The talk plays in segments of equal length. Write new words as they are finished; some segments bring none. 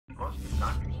most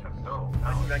doctors have no You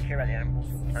knowledge. don't care about the animals,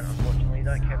 and unfortunately, you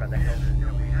don't care about the health.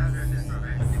 We have this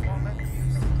information. They won't let them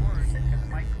use the word because it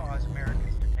might cause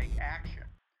Americans to take action.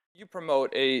 You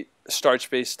promote a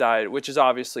starch-based diet, which is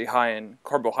obviously high in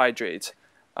carbohydrates.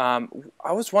 I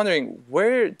was wondering,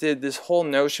 where did this whole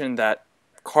notion that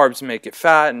carbs make it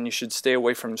fat and you should stay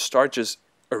away from starches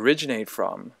originate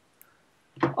from?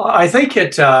 I think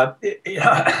I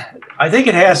think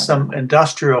it has some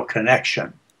industrial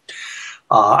connection.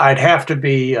 I'd have to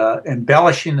be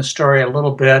embellishing the story a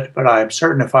little bit, but I'm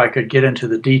certain if I could get into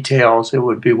the details, it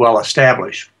would be well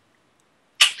established.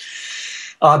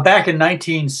 Back in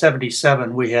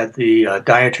 1977, we had the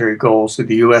dietary goals of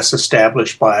the U.S.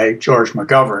 established by George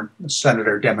McGovern, a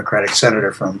senator, Democratic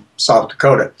senator from South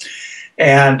Dakota.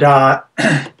 And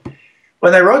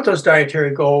when they wrote those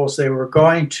dietary goals, they were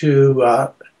going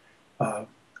to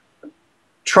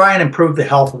try and improve the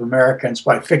health of Americans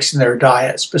by fixing their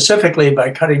diet, specifically by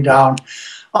cutting down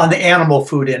on the animal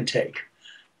food intake,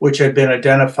 which had been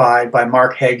identified by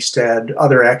Mark Hagstead,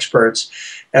 other experts,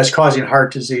 as causing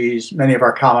heart disease, many of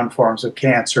our common forms of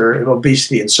cancer,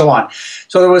 obesity, and so on.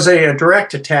 So there was a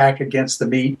direct attack against the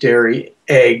meat, dairy,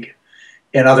 egg,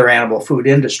 and other animal food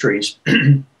industries,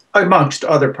 amongst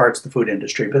other parts of the food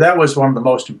industry. But that was one of the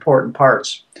most important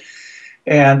parts.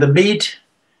 And the meat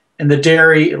and the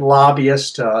dairy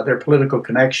lobbyists, their political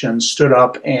connections, stood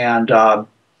up and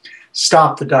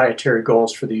stopped the dietary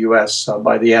goals for the U.S.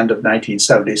 By the end of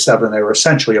 1977. They were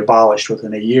essentially abolished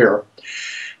within a year,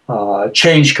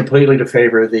 changed completely to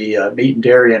favor the meat and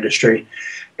dairy industry.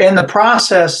 In the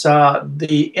process,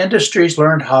 the industries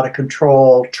learned how to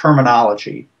control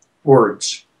terminology,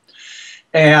 words.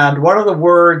 And one of the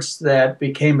words that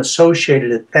became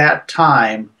associated at that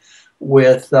time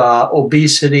with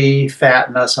obesity,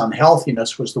 fatness,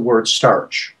 unhealthiness was the word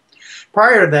starch.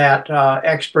 Prior to that,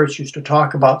 experts used to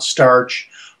talk about starch.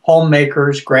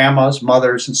 Homemakers, grandmas,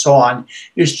 mothers, and so on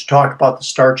used to talk about the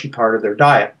starchy part of their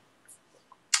diet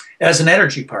as an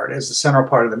energy part, as the central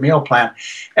part of the meal plan.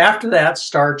 After that,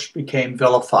 starch became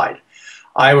vilified.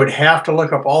 I would have to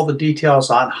look up all the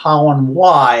details on how and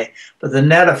why, but the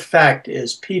net effect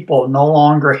is people no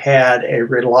longer had a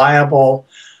reliable,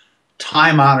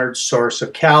 time-honored source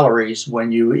of calories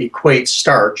when you equate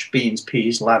starch, beans,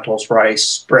 peas, lentils,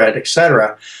 rice, bread,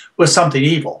 etc., with something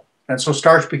evil. And so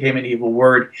starch became an evil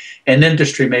word, and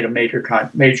industry made a major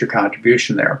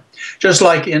contribution there. Just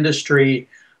like industry,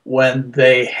 when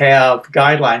they have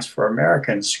guidelines for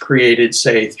Americans created,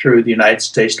 say, through the United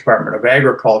States Department of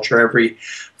Agriculture, every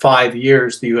 5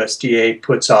 years the USDA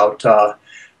puts out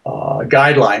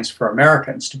guidelines for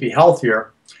Americans to be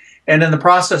healthier. And in the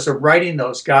process of writing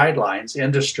those guidelines,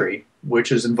 industry,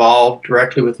 which is involved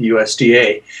directly with the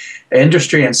USDA,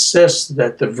 industry insists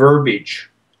that the verbiage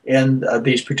in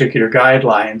these particular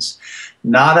guidelines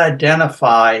not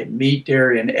identify meat,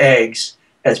 dairy, and eggs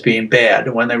as being bad.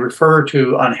 And when they refer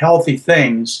to unhealthy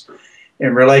things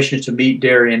in relation to meat,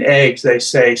 dairy, and eggs, they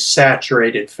say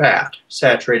saturated fat.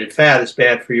 Saturated fat is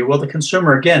bad for you. Well, the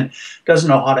consumer, again, doesn't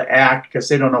know how to act because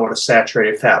they don't know what a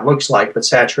saturated fat looks like, but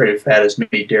saturated fat is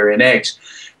meat, dairy, and eggs.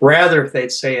 Rather, if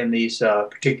they'd say in these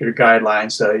particular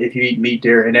guidelines, if you eat meat,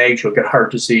 dairy, and eggs, you'll get heart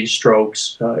disease,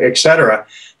 strokes, etc.,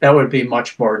 that would be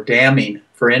much more damning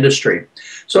for industry.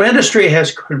 So industry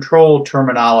has controlled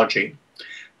terminology.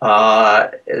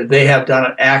 They have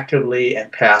done it actively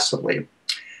and passively.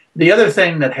 The other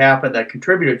thing that happened that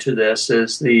contributed to this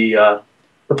is the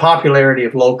popularity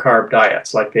of low-carb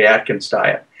diets, like the Atkins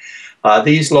diet.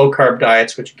 These low-carb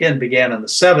diets, which again began in the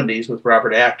 70s with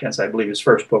Robert Atkins, I believe his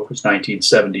first book was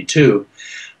 1972,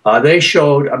 they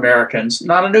showed Americans,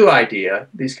 not a new idea,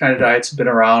 these kind of diets have been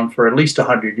around for at least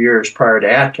 100 years prior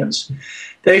to Atkins,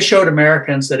 they showed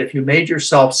Americans that if you made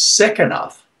yourself sick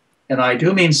enough, and I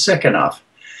do mean sick enough,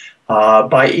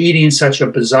 by eating such a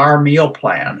bizarre meal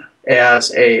plan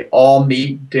as a all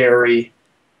meat, dairy,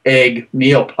 egg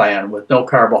meal plan with no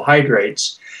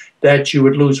carbohydrates, that you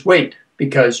would lose weight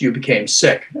because you became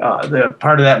sick. The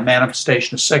part of that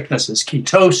manifestation of sickness is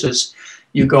ketosis.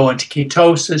 You go into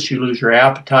ketosis, you lose your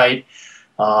appetite.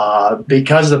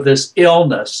 Because of this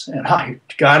illness, and I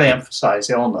got to emphasize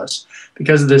illness,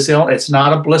 because of this illness, it's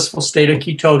not a blissful state of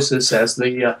ketosis, as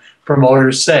the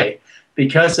promoters say.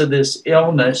 Because of this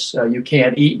illness, you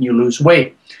can't eat and you lose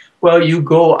weight. Well, you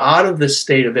go out of this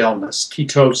state of illness,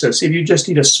 ketosis, if you just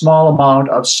eat a small amount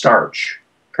of starch,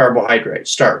 carbohydrate,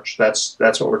 starch. That's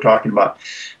what we're talking about.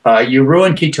 You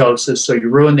ruin ketosis, so you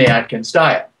ruin the Atkins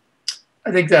diet.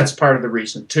 I think that's part of the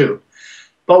reason, too.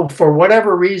 But for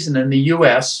whatever reason, in the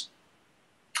U.S.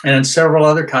 and in several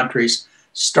other countries,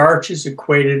 starch is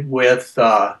equated with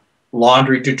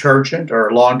laundry detergent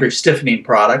or laundry stiffening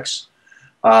products,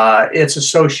 It's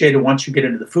associated, once you get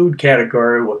into the food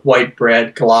category, with white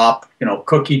bread, glop,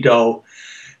 cookie dough,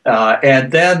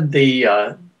 and then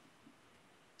the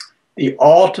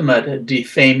ultimate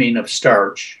defaming of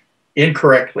starch,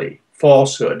 incorrectly,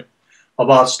 falsehood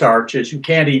about starch, is you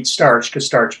can't eat starch because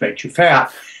starch makes you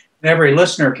fat. And every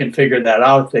listener can figure that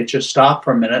out if they just stop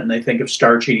for a minute and they think of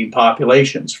starch-eating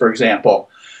populations. For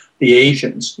example, the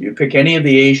Asians. You pick any of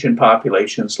the Asian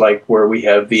populations, like where we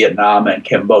have Vietnam and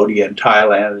Cambodia and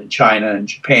Thailand and China and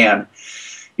Japan.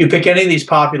 You pick any of these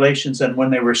populations, and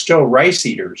when they were still rice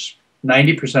eaters,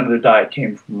 90% of their diet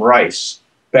came from rice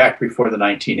back before the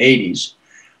 1980s.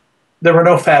 There were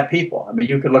no fat people. I mean,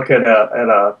 you could look at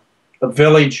a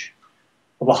village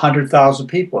of 100,000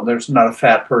 people, and there's not a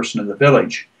fat person in the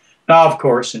village. Now, of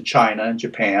course, in China and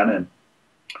Japan and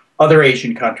other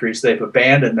Asian countries, they've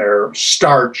abandoned their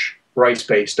starch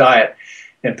rice-based diet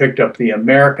and picked up the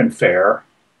American fare,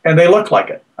 and they look like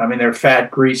it. I mean, they're fat,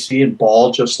 greasy, and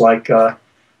bald, just like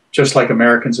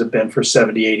Americans have been for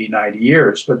 70, 80, 90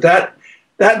 years. But that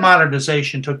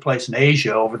modernization took place in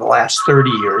Asia over the last 30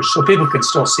 years, so people can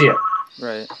still see it.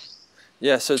 Right.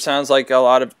 Yeah, so it sounds like a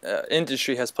lot of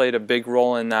industry has played a big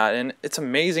role in that. And it's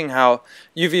amazing how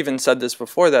you've even said this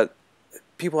before, that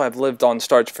people have lived on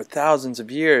starch for thousands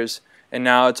of years, and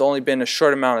now it's only been a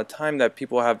short amount of time that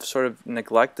people have sort of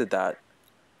neglected that.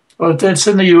 Well, it's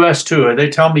in the U.S. too. They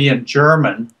tell me in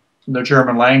German, in the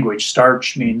German language,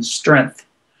 starch means strength.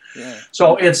 Yeah.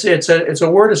 So it's a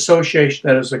word association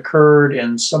that has occurred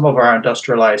in some of our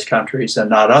industrialized countries and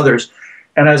not others.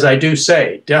 And as I do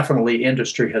say, definitely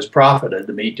industry has profited,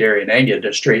 the meat, dairy, and egg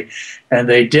industry, and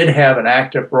they did have an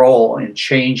active role in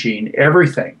changing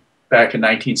everything back in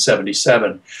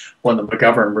 1977 when the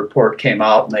McDougall report came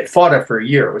out, and they fought it for a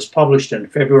year. It was published in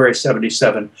February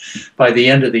 77. By the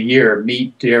end of the year,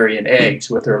 meat, dairy, and eggs,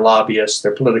 with their lobbyists,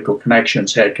 their political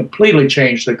connections, had completely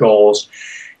changed the goals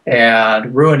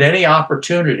and ruined any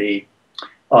opportunity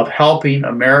of helping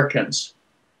Americans,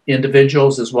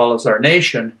 individuals as well as our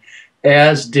nation,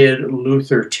 as did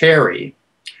Luther Terry,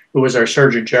 who was our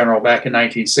Surgeon General back in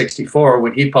 1964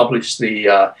 when he published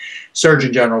the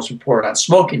Surgeon General's report on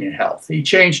smoking and health. He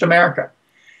changed America.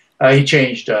 He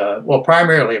changed, well,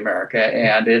 primarily America,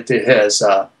 and it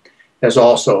has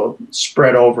also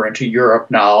spread over into Europe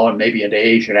now and maybe into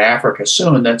Asia and Africa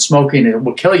soon, that smoking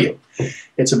will kill you.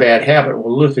 It's a bad habit.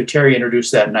 Well, Luther Terry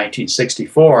introduced that in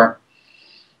 1964.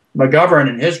 McGovern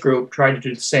and his group tried to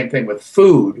do the same thing with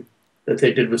food that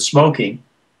they did with smoking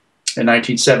in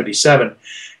 1977.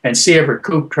 And C. Everett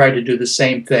Koop tried to do the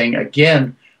same thing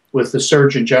again with the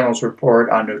Surgeon General's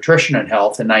report on nutrition and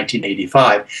health in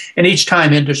 1985. And each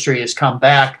time industry has come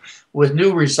back with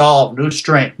new resolve, new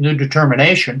strength, new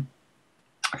determination.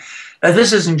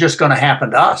 This isn't just going to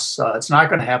happen to us. It's not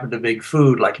going to happen to big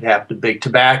food like it happened to big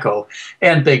tobacco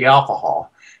and big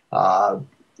alcohol. And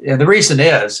the reason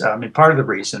is, I mean, part of the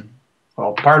reason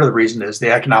is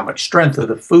the economic strength of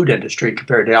the food industry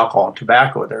compared to alcohol and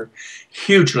tobacco. They're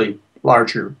hugely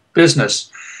larger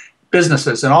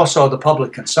businesses, and also the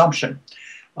public consumption.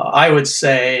 I would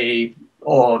say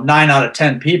 9 out of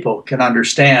 10 people can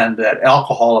understand that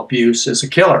alcohol abuse is a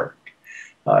killer.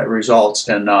 It results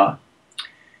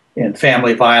in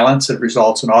family violence. It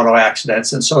results in auto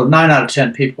accidents. And so 9 out of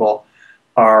 10 people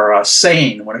are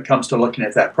sane when it comes to looking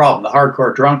at that problem. The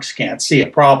hardcore drunks can't see a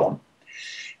problem.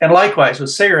 And likewise,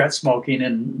 with cigarette smoking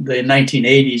in the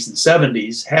 1980s and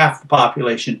 70s, half the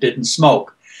population didn't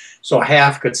smoke. So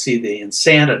half could see the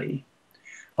insanity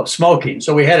of smoking.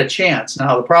 So we had a chance.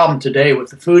 Now, the problem today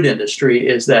with the food industry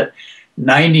is that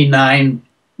 99,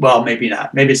 well, maybe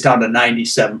not, maybe it's down to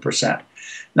 97%.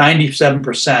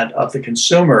 97% of the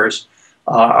consumers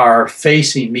are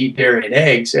facing meat, dairy, and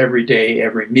eggs every day,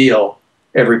 every meal,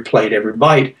 every plate, every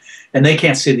bite, and they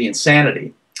can't see the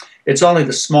insanity. It's only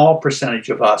the small percentage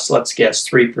of us, let's guess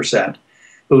 3%,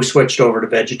 who switched over to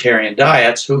vegetarian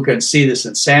diets, who can see this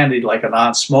insanity like a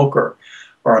non-smoker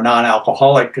or a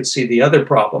non-alcoholic could see the other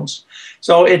problems.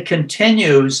 So it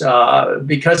continues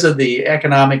because of the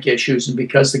economic issues and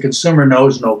because the consumer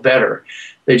knows no better.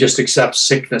 They just accept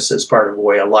sickness as part of a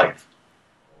way of life.